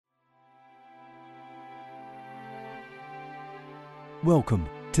Welcome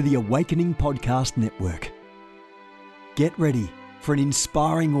to the Awakening Podcast Network. Get ready for an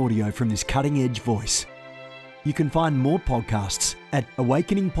inspiring audio from this cutting-edge voice. You can find more podcasts at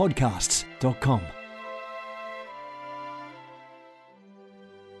awakeningpodcasts.com.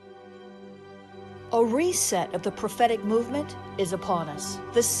 A reset of the prophetic movement is upon us.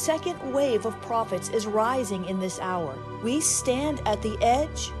 The second wave of prophets is rising in this hour. We stand at the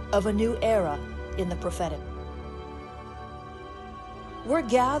edge of a new era in the prophetic. We're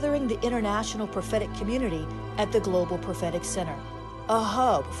gathering the international prophetic community at the Global Prophetic Center, a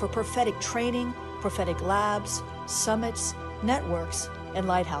hub for prophetic training, prophetic labs, summits, networks, and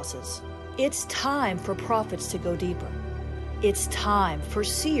lighthouses. It's time for prophets to go deeper. It's time for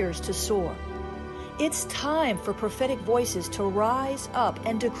seers to soar. It's time for prophetic voices to rise up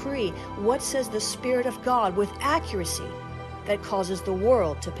and decree what says the Spirit of God with accuracy that causes the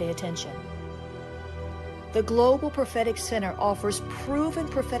world to pay attention. The Global Prophetic Center offers proven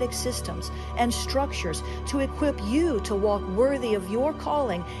prophetic systems and structures to equip you to walk worthy of your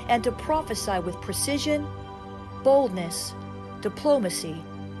calling and to prophesy with precision, boldness, diplomacy,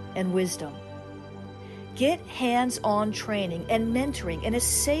 and wisdom. Get hands-on training and mentoring in a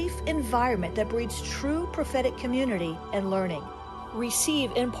safe environment that breeds true prophetic community and learning. Receive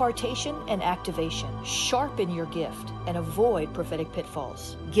impartation and activation. Sharpen your gift and avoid prophetic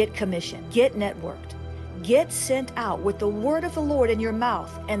pitfalls. Get commissioned. Get networked. Get sent out with the word of the Lord in your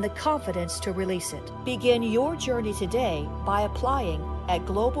mouth and the confidence to release it. Begin your journey today by applying at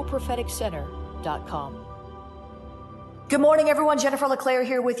globalpropheticcenter.com. Good morning, everyone. Jennifer LeClaire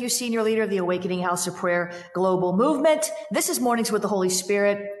here with you, Senior Leader of the Awakening House of Prayer Global Movement. This is Mornings with the Holy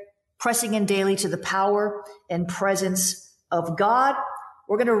Spirit, pressing in daily to the power and presence of God.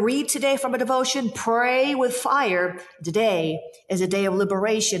 We're going to read today from a devotion, Pray with Fire. Today is a day of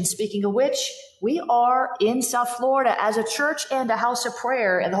liberation. Speaking of which, we are in South Florida as a church and a house of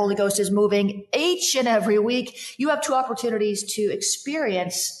prayer, and the Holy Ghost is moving each and every week. You have two opportunities to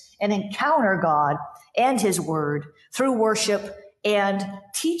experience and encounter God and His Word through worship and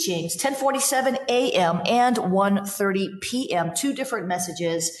teachings, 10:47 a.m. and 1:30 p.m. Two different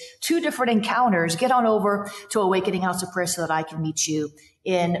messages, two different encounters. Get on over to Awakening House of Prayer so that I can meet you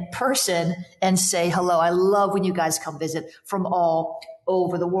in person and say hello. I love when you guys come visit from all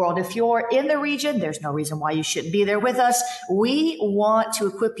over the world. If you're in the region, there's no reason why you shouldn't be there with us. We want to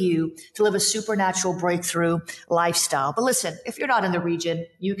equip you to live a supernatural breakthrough lifestyle. But listen, if you're not in the region,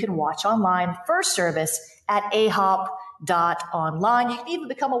 you can watch online first service at ahop.online. You can even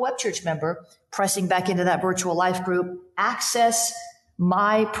become a web church member, pressing back into that virtual life group. Access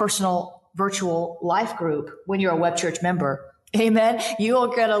my personal virtual life group when you're a web church member. Amen. You're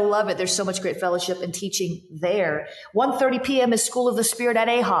going to love it. There's so much great fellowship and teaching there. 1:30 p.m. is School of the Spirit at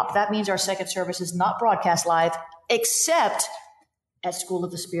AHOP. That means our second service is not broadcast live, except at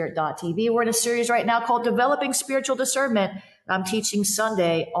schoolofthespirit.tv. We're in a series right now called Developing Spiritual Discernment. I'm teaching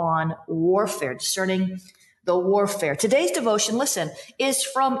Sunday on warfare, discerning the warfare. Today's devotion, listen, is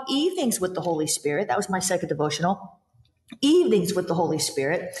from Evenings with the Holy Spirit. That was my second devotional. Evenings with the Holy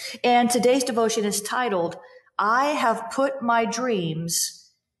Spirit. And today's devotion is titled, I have put my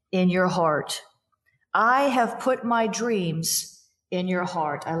dreams in your heart. I have put my dreams in your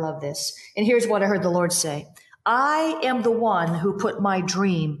heart. I love this. And here's what I heard the Lord say. I am the one who put my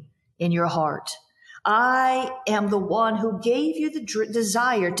dream in your heart. I am the one who gave you the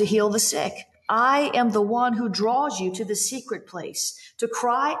desire to heal the sick. I am the one who draws you to the secret place to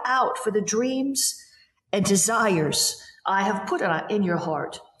cry out for the dreams and desires I have put in your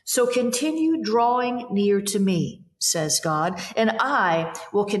heart. So continue drawing near to me, says God, and I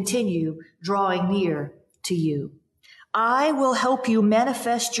will continue drawing near to you. I will help you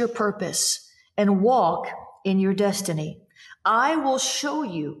manifest your purpose and walk in your destiny. I will show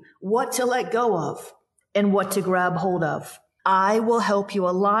you what to let go of and what to grab hold of. I will help you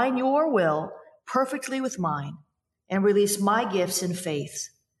align your will perfectly with mine and release my gifts in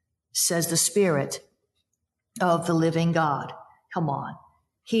faith, says the Spirit of the living God. Come on.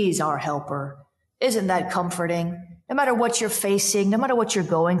 He's our helper. Isn't that comforting? No matter what you're facing, no matter what you're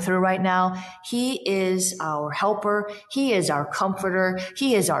going through right now, He is our helper. He is our comforter.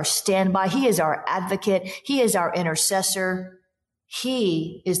 He is our standby. He is our advocate. He is our intercessor.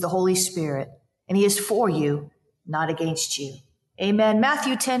 He is the Holy Spirit, and He is for you, not against you. Amen.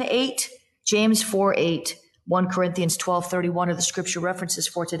 Matthew 10:8, James 4:8, 1 Corinthians 12:31 are the scripture references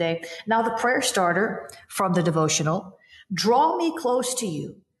for today. Now the prayer starter from the devotional. Draw me close to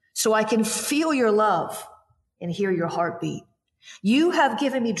you so I can feel your love and hear your heartbeat. You have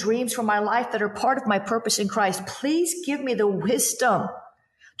given me dreams for my life that are part of my purpose in Christ. Please give me the wisdom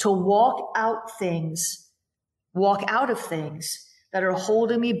to walk out of things that are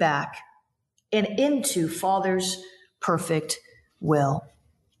holding me back and into Father's perfect will.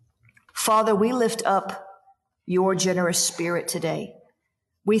 Father, we lift up your generous spirit today.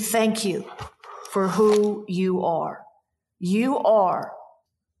 We thank you for who you are. You are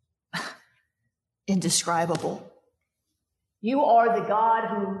indescribable. You are the God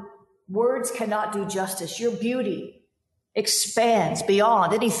who words cannot do justice. Your beauty expands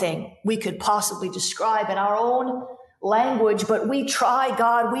beyond anything we could possibly describe in our own language, but we try,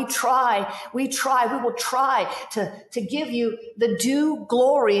 God, we will try to give you the due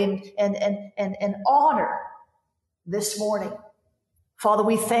glory and honor this morning. Father,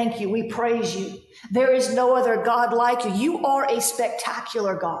 we thank you. We praise you. There is no other God like you. You are a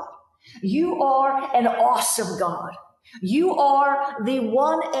spectacular God. You are an awesome God. You are the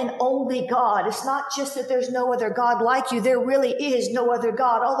one and only God. It's not just that there's no other God like you. There really is no other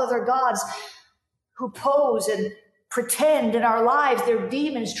God. All other gods who pose and pretend in our lives, they're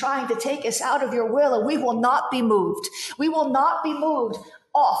demons trying to take us out of your will, and we will not be moved. We will not be moved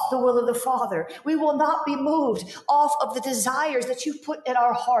off the will of the Father. We will not be moved off of the desires that you've put in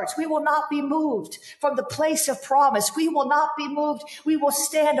our hearts. We will not be moved from the place of promise. We will not be moved. We will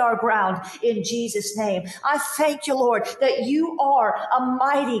stand our ground in Jesus' name. I thank you, Lord, that you are a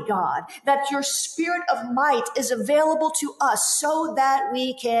mighty God, that your spirit of might is available to us so that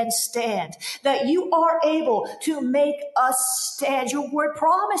we can stand, that you are able to make us stand. Your word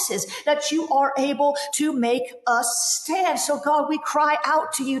promises that you are able to make us stand. So God, we cry out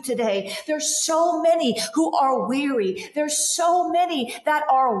to you today. There's so many who are weary. There's so many that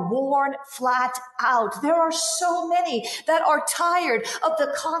are worn flat out. There are so many that are tired of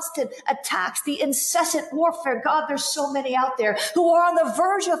the constant attacks, the incessant warfare. God, there's so many out there who are on the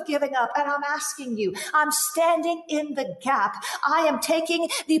verge of giving up. And I'm asking you, I'm standing in the gap. I am taking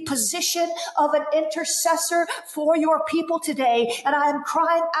the position of an intercessor for your people today. And I am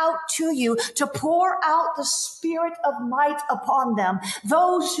crying out to you to pour out the spirit of might upon them.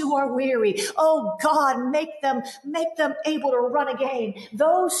 Those who are weary, oh God, make them able to run again.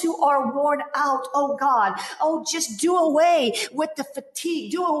 Those who are worn out, oh God, oh, just do away with the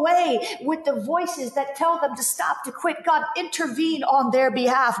fatigue, do away with the voices that tell them to stop, to quit. God, intervene on their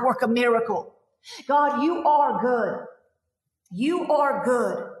behalf, work a miracle. God, you are good. You are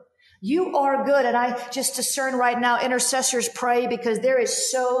good. You are good. And I just discern right now, intercessors pray, because there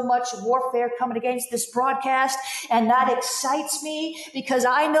is so much warfare coming against this broadcast. And that excites me because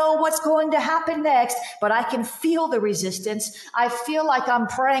I know what's going to happen next, but I can feel the resistance. I feel like I'm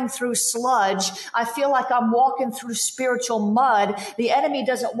praying through sludge. I feel like I'm walking through spiritual mud. The enemy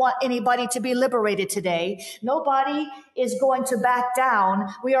doesn't want anybody to be liberated today. Nobody is going to back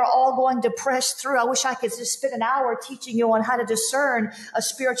down. We are all going to press through. I wish I could just spend an hour teaching you on how to discern a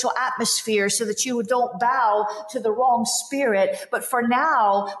spiritual atmosphere so that you don't bow to the wrong spirit. But for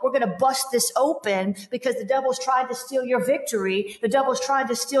now, we're going to bust this open because the devil's trying to steal your victory. The devil's trying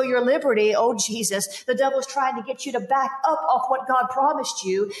to steal your liberty. Oh, Jesus. The devil's trying to get you to back up off what God promised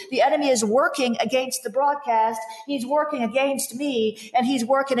you. The enemy is working against the broadcast. He's working against me, and he's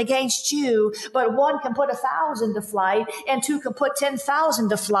working against you. But one can put 1,000 to flight, and two can put 10,000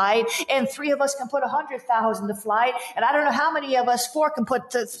 to flight, and three of us can put 100,000 to flight, and I don't know how many of us four can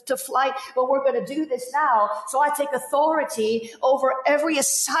put to flight, but we're going to do this now. So I take authority over every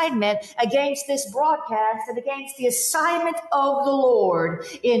assignment against this broadcast and against the assignment of the Lord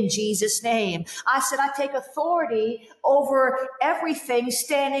in Jesus' name. I said I take authority over everything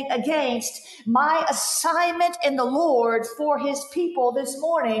standing against my assignment in the Lord for his people this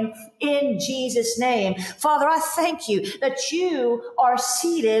morning in Jesus' name. Father, I thank you that you are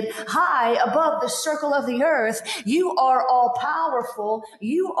seated high above the circle of the earth. You are all powerful.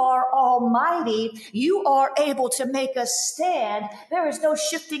 You are almighty. You are able to make us stand. There is no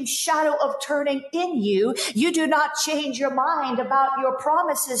shifting shadow of turning in you. You do not change your mind about your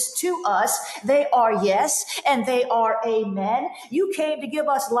promises to us. They are yes, and they are amen. You came to give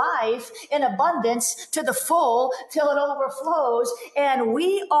us life in abundance to the full till it overflows, and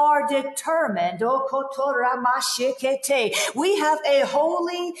we are determined. We have a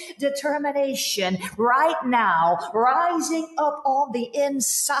holy determination right now rising up on the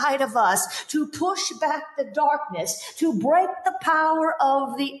inside of us to push back the darkness, to break the power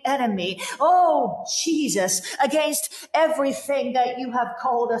of the enemy. Oh, Jesus, against everything that you have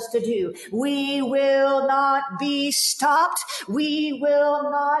called us to do. We will not be stopped. We will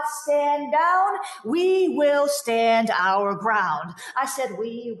not stand down. We will stand our ground. I said,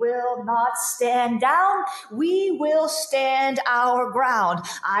 we will not stand down. We will stand our ground.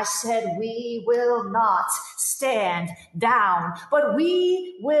 I said, we will not stand down, but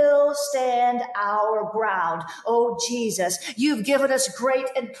we will stand stand our ground. Oh, Jesus, you've given us great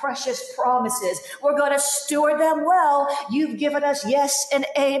and precious promises. We're going to steward them well. You've given us yes and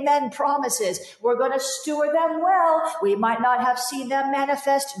amen promises. We're going to steward them well. We might not have seen them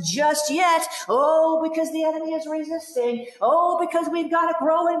manifest just yet. Oh, because the enemy is resisting. Oh, because we've got to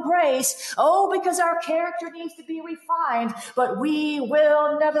grow in grace. Oh, because our character needs to be refined. But we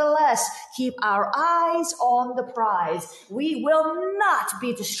will nevertheless keep our eyes on the prize. We will not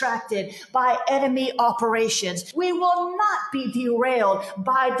be distracted by enemy operations. We will not be derailed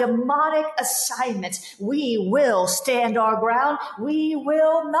by demonic assignments. We will stand our ground. We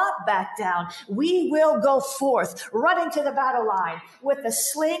will not back down. We will go forth, running to the battle line with a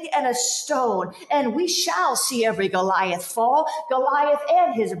sling and a stone, and we shall see every Goliath fall. Goliath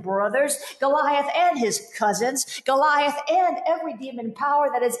and his brothers, Goliath and his cousins, Goliath and every demon power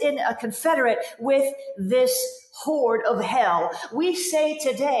that is in a confederate with this horde of hell. We say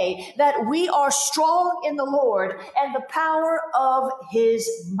today that we are strong in the Lord and the power of his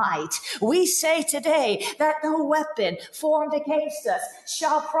might. We say today that no weapon formed against us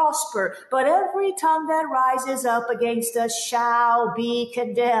shall prosper, but every tongue that rises up against us shall be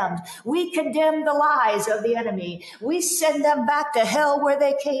condemned. We condemn the lies of the enemy. We send them back to hell where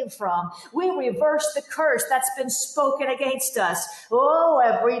they came from. We reverse the curse that's been spoken against us. Oh,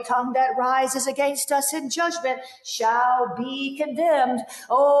 every tongue that rises against us in judgment shall be condemned.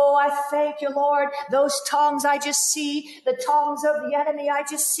 Oh, I thank you, Lord. Those tongues I just see, the tongues of the enemy I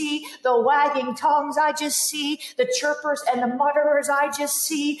just see, the wagging tongues I just see, the chirpers and the mutterers I just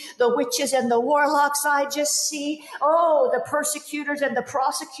see, the witches and the warlocks I just see. Oh, the persecutors and the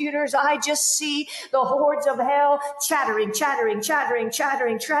prosecutors I just see, the hordes of hell chattering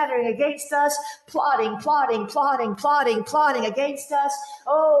against us, plotting against us.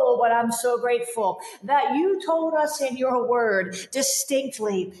 Oh, but I'm so grateful that you told us in your word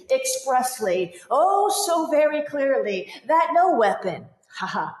distinctly, expressly, oh, so very clearly that no weapon,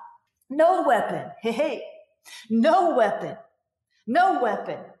 no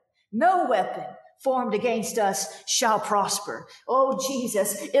weapon formed against us shall prosper. Oh,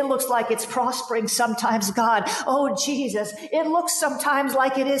 Jesus, it looks like it's prospering sometimes, God. Oh, Jesus, it looks sometimes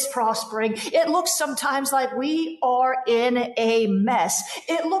like it is prospering. It looks sometimes like we are in a mess.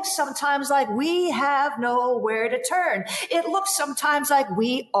 It looks sometimes like we have nowhere to turn. It looks sometimes like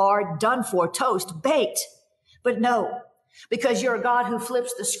we are done for, toast, baked. But no, because you're a God who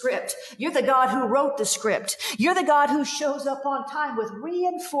flips the script. You're the God who wrote the script. You're the God who shows up on time with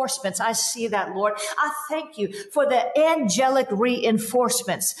reinforcements. I see that, Lord. I thank you for the angelic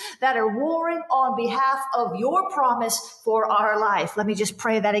reinforcements that are warring on behalf of your promise for our life. Let me just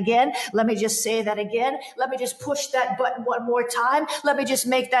pray that again. Let me just say that again. Let me just push that button one more time. Let me just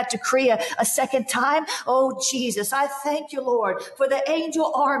make that decree a second time. Oh, Jesus, I thank you, Lord, for the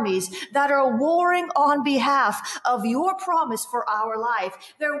angel armies that are warring on behalf of your promise for our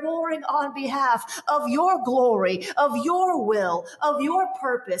life. They're warring on behalf of your glory, of your will, of your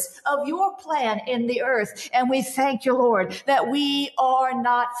purpose, of your plan in the earth. And we thank you, Lord, that we are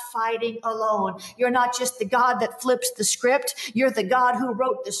not fighting alone. You're not just the God that flips the script. You're the God who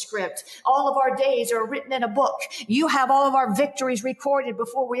wrote the script. All of our days are written in a book. You have all of our victories recorded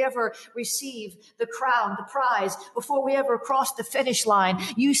before we ever receive the crown, the prize, before we ever cross the finish line.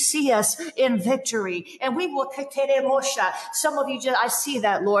 You see us in victory, and we will some of you just, I see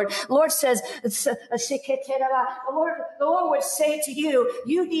that, Lord. Lord says, the Lord would say to you,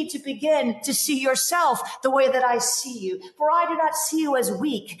 you need to begin to see yourself the way that I see you. For I do not see you as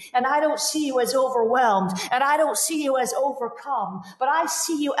weak, and I don't see you as overwhelmed, and I don't see you as overcome, but I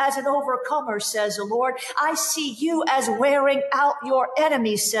see you as an overcomer, says the Lord. I see you as wearing out your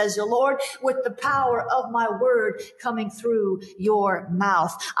enemies, says the Lord, with the power of my word coming through your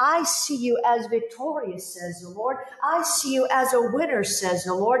mouth. I see you as victorious, says the Lord. I see you as a winner, says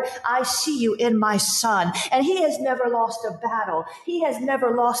the Lord. I see you in my son. And he has never lost a battle. He has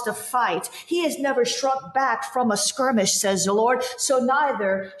never lost a fight. He has never shrunk back from a skirmish, says the Lord. So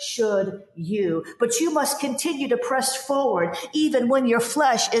neither should you. But you must continue to press forward, even when your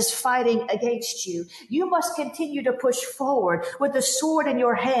flesh is fighting against you. You must continue to push forward with a sword in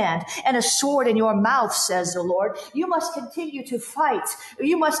your hand and a sword in your mouth, says the Lord. You must continue to fight.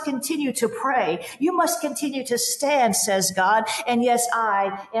 You must continue to pray. You must continue to stand stand, says God. And yes,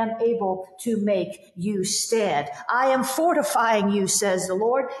 I am able to make you stand. I am fortifying you, says the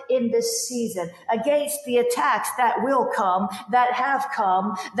Lord, in this season against the attacks that will come, that have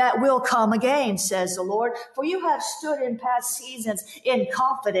come, that will come again, says the Lord. For you have stood in past seasons in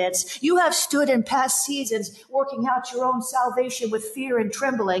confidence. You have stood in past seasons working out your own salvation with fear and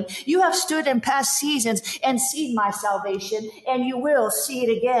trembling. You have stood in past seasons and seen my salvation, and you will see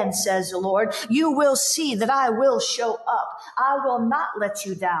it again, says the Lord. You will see that I will show up. I will not let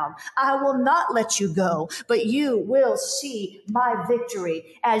you down. I will not let you go, but you will see my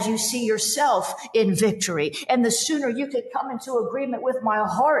victory as you see yourself in victory. And the sooner you can come into agreement with my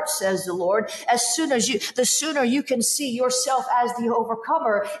heart, says the Lord, the sooner you can see yourself as the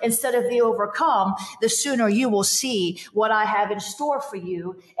overcomer instead of the overcome, the sooner you will see what I have in store for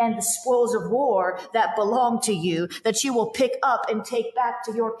you and the spoils of war that belong to you, that you will pick up and take back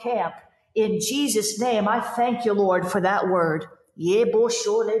to your camp. In Jesus' name, I thank you, Lord, for that word. Come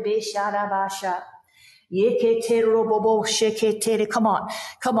on.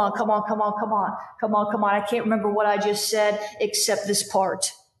 I can't remember what I just said except this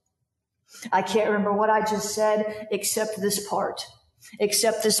part.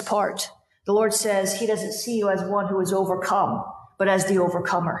 Except this part. The Lord says he doesn't see you as one who is overcome, but as the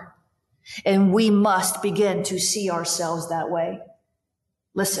overcomer. And we must begin to see ourselves that way.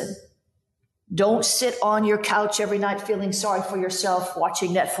 Listen, don't sit on your couch every night feeling sorry for yourself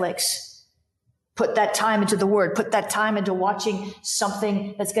watching Netflix. Put that time into the Word. Put that time into watching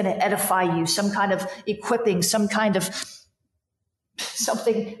something that's going to edify you, some kind of equipping, something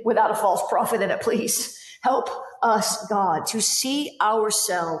without a false prophet in it, please. Help us, God, to see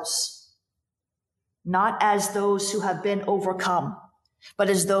ourselves not as those who have been overcome, but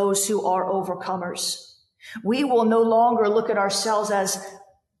as those who are overcomers. We will no longer look at ourselves as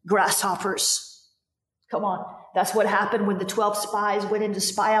grasshoppers. Come on. That's what happened when the 12 spies went in to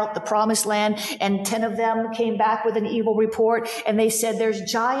spy out the promised land, and 10 of them came back with an evil report, and they said, there's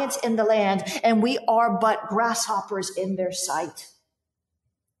giants in the land, and we are but grasshoppers in their sight.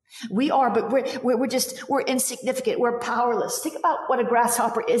 We are, but we're insignificant. We're powerless. Think about what a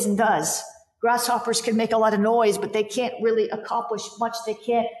grasshopper is and does. Grasshoppers can make a lot of noise, but they can't really accomplish much. They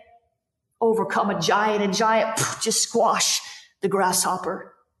can't overcome a giant. Just squash the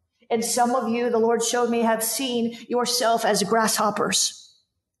grasshopper. And some of you, the Lord showed me, have seen yourself as grasshoppers,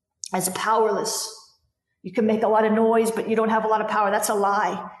 as powerless. You can make a lot of noise, but you don't have a lot of power. That's a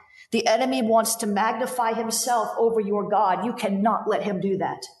lie. The enemy wants to magnify himself over your God. You cannot let him do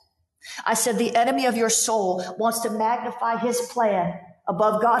that. I said the enemy of your soul wants to magnify his plan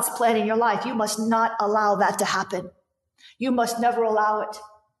above God's plan in your life. You must not allow that to happen. You must never allow it.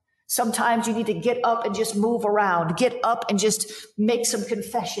 Sometimes you need to get up and just move around. Get up and just make some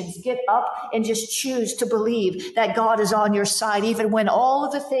confessions. Get up and just choose to believe that God is on your side, even when all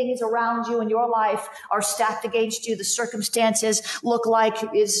of the things around you in your life are stacked against you. The circumstances look like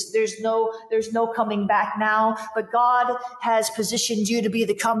there's no coming back now, but God has positioned you to be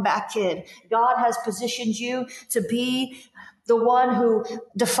the comeback kid. God has positioned you to be the one who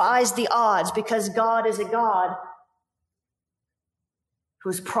defies the odds, because God is a God who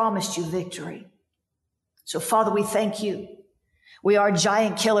has promised you victory. So, Father, we thank you. We are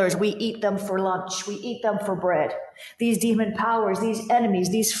giant killers. We eat them for lunch. We eat them for bread. These demon powers, these enemies,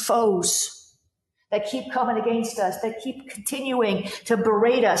 these foes that keep coming against us, that keep continuing to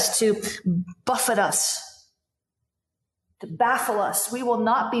berate us, to buffet us, to baffle us. We will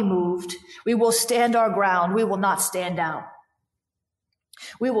not be moved. We will stand our ground. We will not stand down.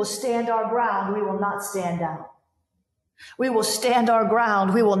 We will stand our ground. We will not stand down. We will stand our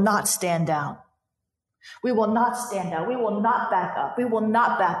ground. We will not stand down. We will not stand down. We will not back up. We will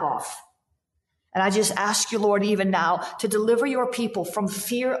not back off. And I just ask you, Lord, even now, to deliver your people from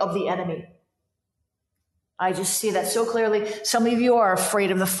fear of the enemy. I just see that so clearly. Some of you are afraid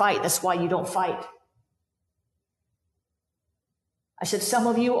of the fight. That's why you don't fight. I said, some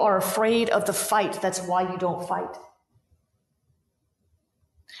of you are afraid of the fight. That's why you don't fight.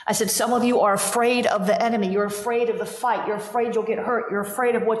 I said, some of you are afraid of the enemy. You're afraid of the fight. You're afraid you'll get hurt. You're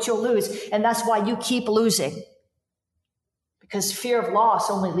afraid of what you'll lose. And that's why you keep losing. Because fear of loss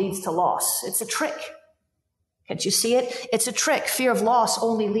only leads to loss. It's a trick. Can't you see it? It's a trick. Fear of loss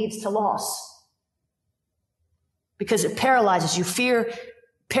only leads to loss. Because it paralyzes you. Fear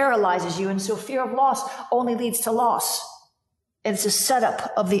paralyzes you. And so fear of loss only leads to loss. And it's a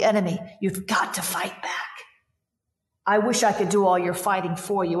setup of the enemy. You've got to fight back. I wish I could do all your fighting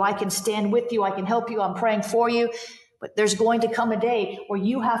for you. I can stand with you. I can help you. I'm praying for you. But there's going to come a day where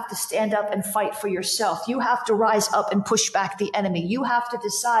you have to stand up and fight for yourself. You have to rise up and push back the enemy. You have to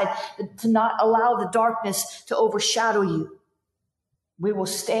decide to not allow the darkness to overshadow you. We will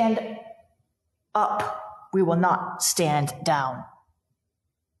stand up. We will not stand down.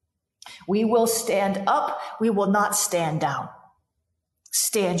 We will stand up. We will not stand down.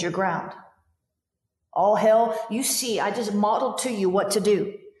 Stand your ground. All hell, you see, I just modeled to you what to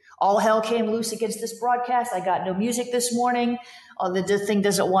do. All hell came loose against this broadcast. I got no music this morning. The thing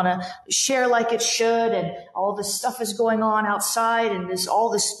doesn't want to share like it should. And all this stuff is going on outside and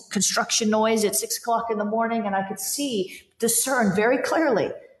all this construction noise at 6 o'clock in the morning. And I could discern very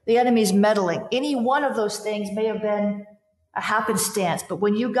clearly the enemy's meddling. Any one of those things may have been a happenstance. But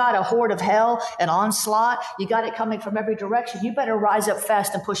when you got a horde of hell, an onslaught, you got it coming from every direction, you better rise up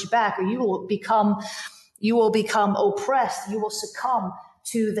fast and push back, or you will become oppressed. You will succumb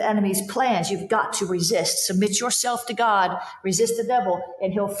to the enemy's plans. You've got to resist. Submit yourself to God, resist the devil,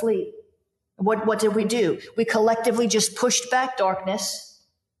 and he'll flee. What did we do? We collectively just pushed back darkness,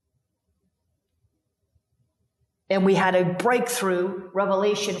 and we had a breakthrough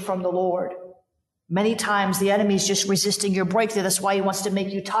revelation from the Lord. Many times the enemy's just resisting your breakthrough. That's why he wants to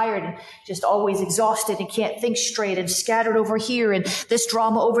make you tired and just always exhausted and can't think straight and scattered over here and this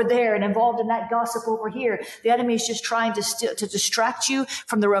drama over there and involved in that gossip over here. The enemy's just trying to distract you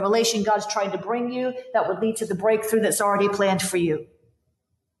from the revelation God's trying to bring you that would lead to the breakthrough that's already planned for you.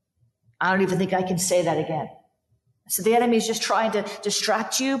 I don't even think I can say that again. So the enemy's just trying to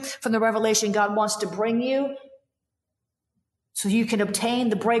distract you from the revelation God wants to bring you, so you can obtain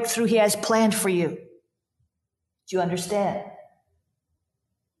the breakthrough he has planned for you. Do you understand?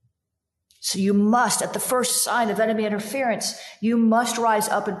 So you must, at the first sign of enemy interference, you must rise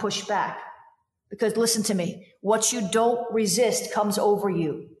up and push back. Because listen to me, what you don't resist comes over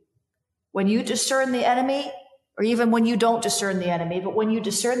you. When you discern the enemy, or even when you don't discern the enemy, but when you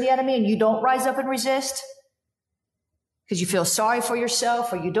discern the enemy and you don't rise up and resist, because you feel sorry for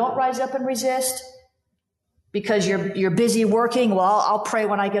yourself, or you don't rise up and resist, because you're busy working. Well, I'll pray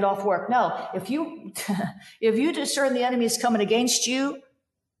when I get off work. No, if you discern the enemy is coming against you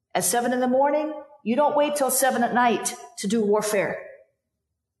at 7 a.m, you don't wait till 7 p.m. to do warfare.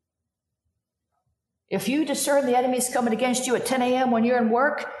 If you discern the enemy is coming against you at 10 a.m. when you're in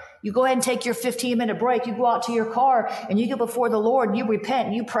work, you go ahead and take your 15-minute break. You go out to your car and you get before the Lord and you repent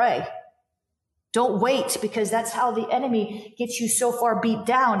and you pray. Don't wait, because that's how the enemy gets you so far beat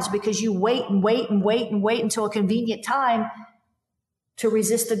down, is because you wait and wait and wait and wait until a convenient time to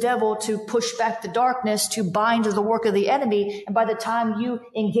resist the devil, to push back the darkness, to bind the work of the enemy. And by the time you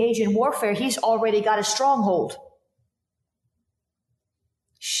engage in warfare, he's already got a stronghold.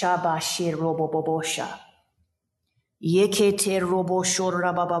 Shabashir robobobosha. Yekete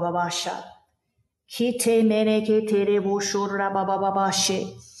roboshora bababasha. Kite menekete reboshora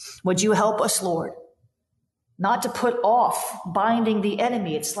bababashe. Would you help us, Lord, not to put off binding the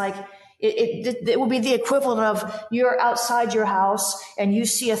enemy? It's like it would be the equivalent of you're outside your house and you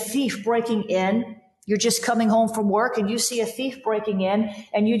see a thief breaking in. You're just coming home from work and you see a thief breaking in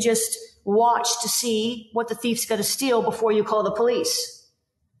and you just watch to see what the thief's going to steal before you call the police.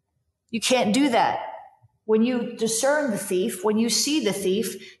 You can't do that. When you discern the thief, when you see the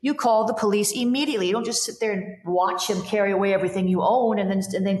thief, you call the police immediately. You don't just sit there and watch him carry away everything you own and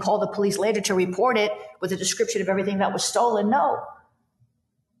then call the police later to report it with a description of everything that was stolen. No.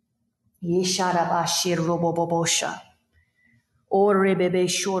 Jesus.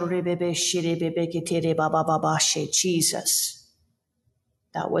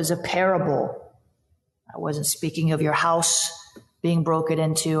 That was a parable. I wasn't speaking of your house being broken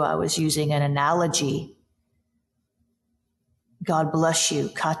into. I was using an analogy. God bless you.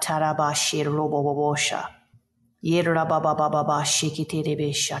 Katarabashir robobosha. Yerababababashi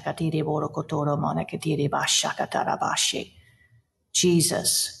kitirebe shakatire borokotoro manakatire bashakatarabashi.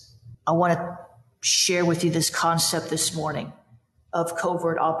 Jesus, I want to share with you this concept this morning of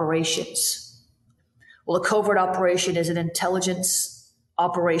covert operations. Well, a covert operation is an intelligence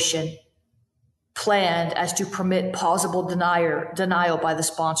operation planned as to permit plausible denial by the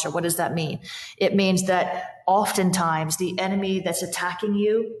sponsor. What does that mean? It means that oftentimes the enemy that's attacking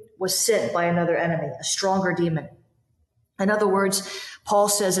you was sent by another enemy, a stronger demon. In other words, Paul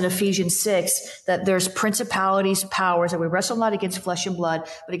says in Ephesians 6 that there's principalities, powers, that we wrestle not against flesh and blood,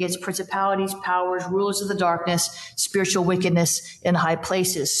 but against principalities, powers, rulers of the darkness, spiritual wickedness in high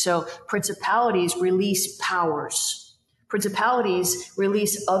places. So principalities release powers. Principalities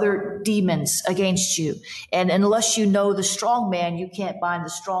release other demons against you. And unless you know the strong man, you can't bind the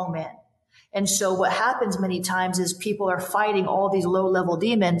strong man. And so what happens many times is people are fighting all these low-level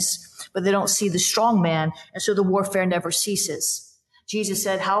demons, but they don't see the strong man. And so the warfare never ceases. Jesus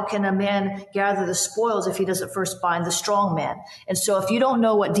said, how can a man gather the spoils if he doesn't first bind the strong man? And so if you don't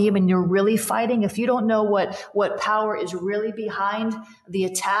know what demon you're really fighting, if you don't know what power is really behind the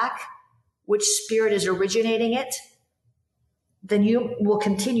attack, which spirit is originating it, then you will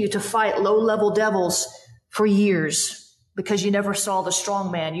continue to fight low-level devils for years because you never saw the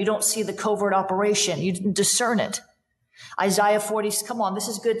strong man. You don't see the covert operation. You didn't discern it. Isaiah 40, come on, this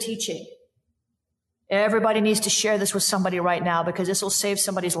is good teaching. Everybody needs to share this with somebody right now because this will save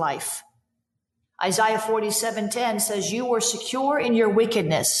somebody's life. Isaiah 47:10 says, you were secure in your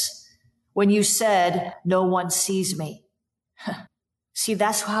wickedness when you said, no one sees me. See,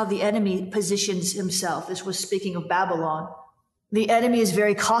 that's how the enemy positions himself. This was speaking of Babylon. The enemy is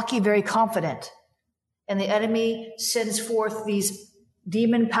very cocky, very confident. And the enemy sends forth these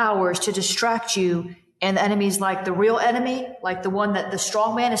demon powers to distract you. And the enemy's like the real enemy, like the one that the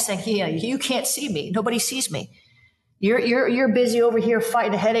strong man is saying, yeah, you can't see me. Nobody sees me. You're busy over here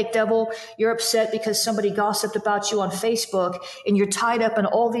fighting a headache devil. You're upset because somebody gossiped about you on Facebook, and you're tied up in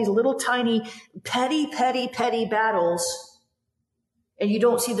all these little tiny petty battles. And you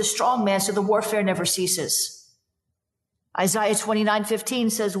don't see the strong man, so the warfare never ceases. Isaiah 29:15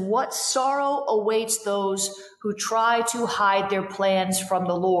 says, what sorrow awaits those who try to hide their plans from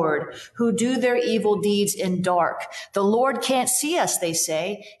the Lord, who do their evil deeds in dark. The Lord can't see us, they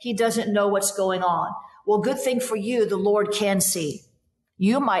say. He doesn't know what's going on. Well, good thing for you, the Lord can see.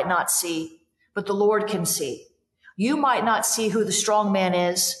 You might not see, but the Lord can see. You might not see who the strong man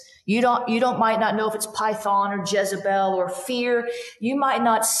is. You might not know if it's Python or Jezebel or fear. You might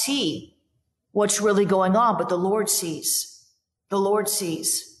not see what's really going on, but the Lord sees. The Lord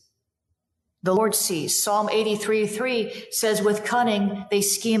sees. The Lord sees. Psalm 83:3 says, with cunning, they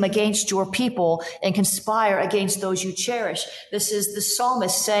scheme against your people and conspire against those you cherish. This is the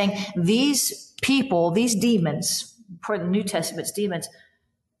psalmist saying, these people, these demons, for the New Testament's demons,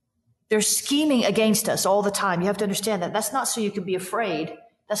 they're scheming against us all the time. You have to understand that. That's not so you can be afraid.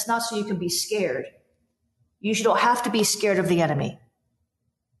 That's not so you can be scared. You don't have to be scared of the enemy.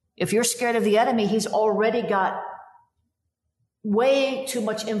 If you're scared of the enemy, he's already got way too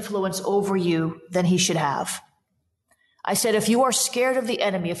much influence over you than he should have. I said, if you are scared of the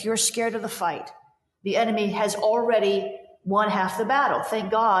enemy, if you're scared of the fight, the enemy has already won half the battle. Thank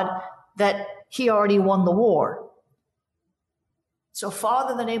God that he already won the war. So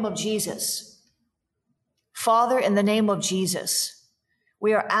Father, in the name of Jesus, Father, in the name of Jesus,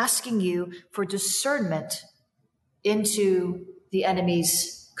 we are asking you for discernment into the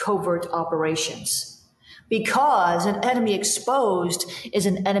enemy's covert operations. Because an enemy exposed is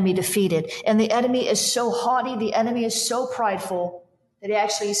an enemy defeated. And the enemy is so haughty, the enemy is so prideful that he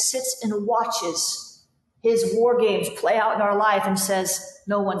actually sits and watches his war games play out in our life and says,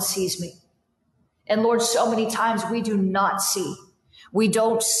 no one sees me. And Lord, so many times we do not see. We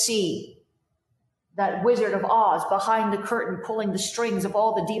don't see that Wizard of Oz behind the curtain pulling the strings of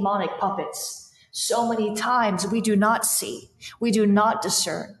all the demonic puppets. So many times we do not see. We do not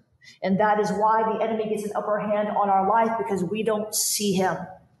discern. And that is why the enemy gets an upper hand on our life, because we don't see him.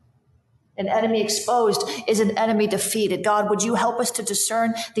 An enemy exposed is an enemy defeated. God, would you help us to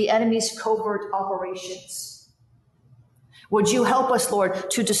discern the enemy's covert operations? Would you help us,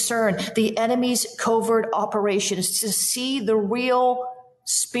 Lord, to discern the enemy's covert operations, to see the real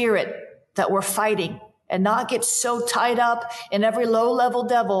spirit that we're fighting and not get so tied up in every low-level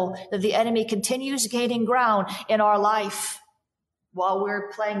devil that the enemy continues gaining ground in our life while we're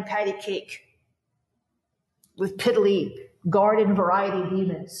playing patty cake with piddly garden variety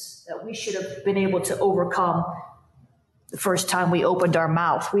demons that we should have been able to overcome the first time we opened our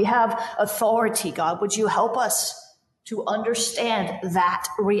mouth. We have authority, God. Would you help us to understand that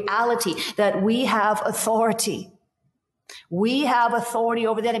reality, that we have authority? We have authority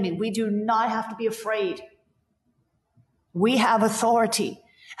over the enemy. We do not have to be afraid. We have authority.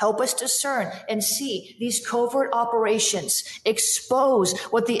 Help us discern and see these covert operations, expose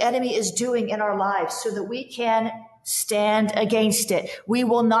what the enemy is doing in our lives so that we can stand against it. We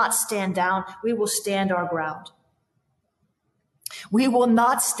will not stand down. We will stand our ground. We will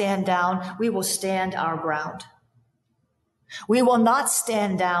not stand down. We will stand our ground. We will not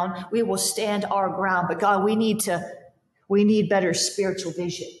stand down. We will stand our ground. But God, we need better spiritual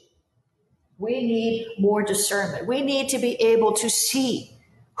vision. We need more discernment. We need to be able to see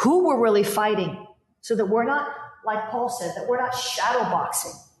who we're really fighting so that we're not, like Paul said, that we're not shadow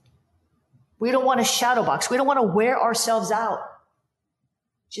boxing. We don't want to shadow box. We don't want to wear ourselves out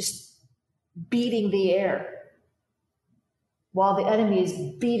just beating the air. while the enemy is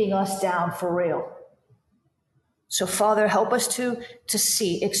beating us down for real. So Father, help us to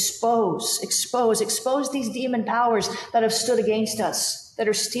see, expose these demon powers that have stood against us, that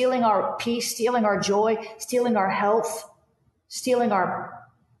are stealing our peace, stealing our joy, stealing our health, stealing our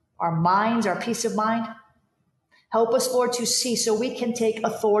minds, our peace of mind. Help us, Lord, to see so we can take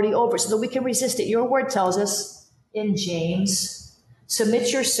authority over, so that we can resist it. Your word tells us in James,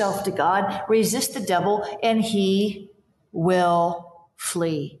 submit yourself to God, resist the devil, and he will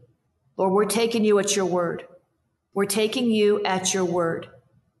flee. Lord, we're taking you at your word. We're taking you at your word.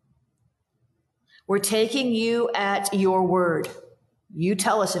 We're taking you at your word. You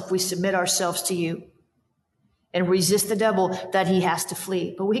tell us if we submit ourselves to you and resist the devil that he has to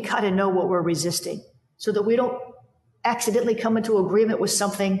flee. But we got to know what we're resisting so that we don't accidentally come into agreement with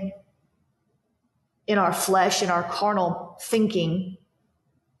something in our flesh, in our carnal thinking,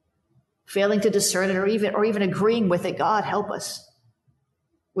 failing to discern it or even agreeing with it. God, help us.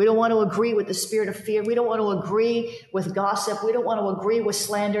 We don't want to agree with the spirit of fear. We don't want to agree with gossip. We don't want to agree with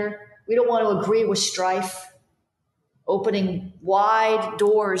slander. We don't want to agree with strife, opening wide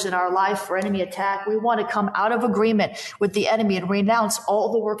doors in our life for enemy attack. We want to come out of agreement with the enemy and renounce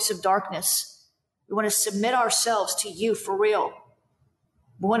all the works of darkness. We want to submit ourselves to you for real.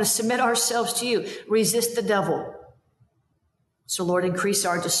 We want to submit ourselves to you. Resist the devil. So, Lord, increase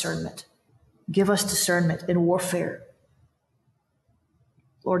our discernment. Give us discernment in warfare.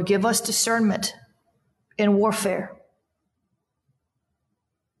 Lord, give us discernment in warfare.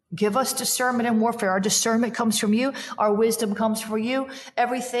 Give us discernment in warfare. Our discernment comes from you. Our wisdom comes from you.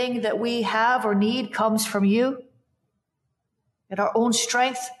 Everything that we have or need comes from you. In our own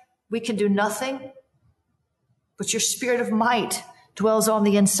strength, we can do nothing. But your spirit of might dwells on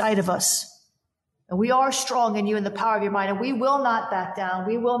the inside of us. And we are strong in you in the power of your might. And we will not back down.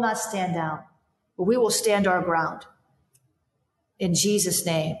 We will not stand down. But we will stand our ground. In Jesus'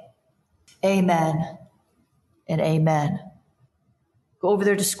 name, amen and amen. Go over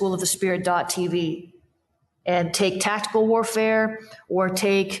there to schoolofthespirit.tv and take tactical warfare or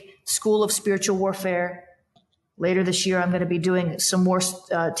take School of Spiritual Warfare. Later this year, I'm going to be doing some more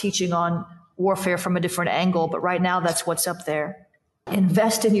teaching on warfare from a different angle, but right now that's what's up there.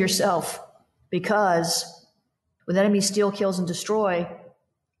 Invest in yourself, because when the enemy steal, kills, and destroy,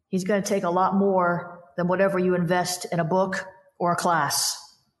 he's going to take a lot more than whatever you invest in a book or a class.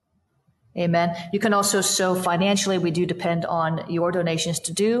 Amen. You can also sow financially. We do depend on your donations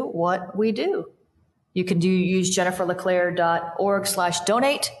to do what we do. You can use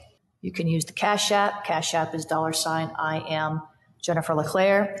jenniferleclaire.org/donate. You can use the Cash App. Cash App is $I am Jennifer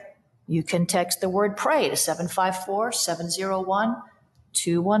LeClaire. You can text the word pray to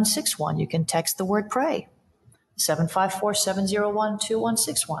 754-701-2161. You can text the word pray,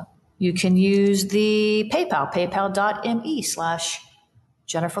 754-701-2161. You can use the PayPal,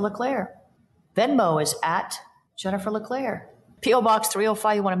 paypal.me/Jennifer LeClaire. Venmo is at Jennifer LeClaire. P.O. Box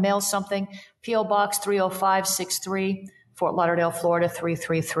 305, you want to mail something, P.O. Box 30563, Fort Lauderdale, Florida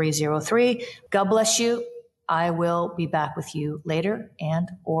 33303. God bless you. I will be back with you later and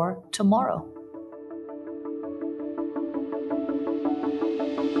or tomorrow.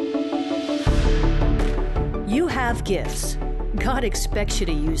 You have gifts. God expects you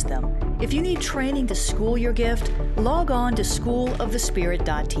to use them. If you need training to school your gift, log on to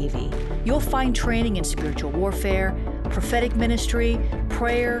schoolofthespirit.tv. You'll find training in spiritual warfare, prophetic ministry,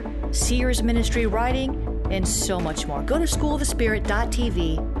 prayer, seers ministry, writing, and so much more. Go to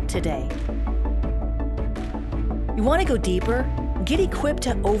schoolofthespirit.tv today. You want to go deeper? Get equipped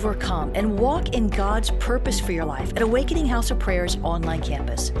to overcome and walk in God's purpose for your life at Awakening House of Prayer's online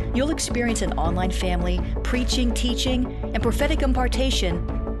campus. You'll experience an online family, preaching, teaching, and prophetic impartation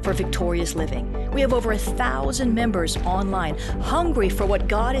for victorious living. We have over 1,000 members online, hungry for what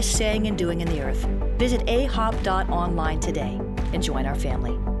God is saying and doing in the earth. Visit ahop.online today and join our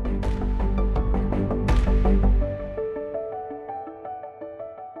family.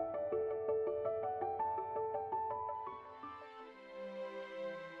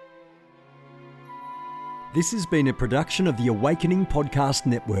 This has been a production of the Awakening Podcast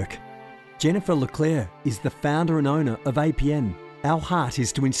Network. Jennifer LeClaire is the founder and owner of APN. Our heart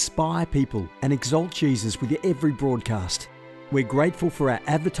is to inspire people and exalt Jesus with every broadcast. We're grateful for our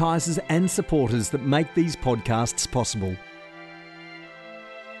advertisers and supporters that make these podcasts possible.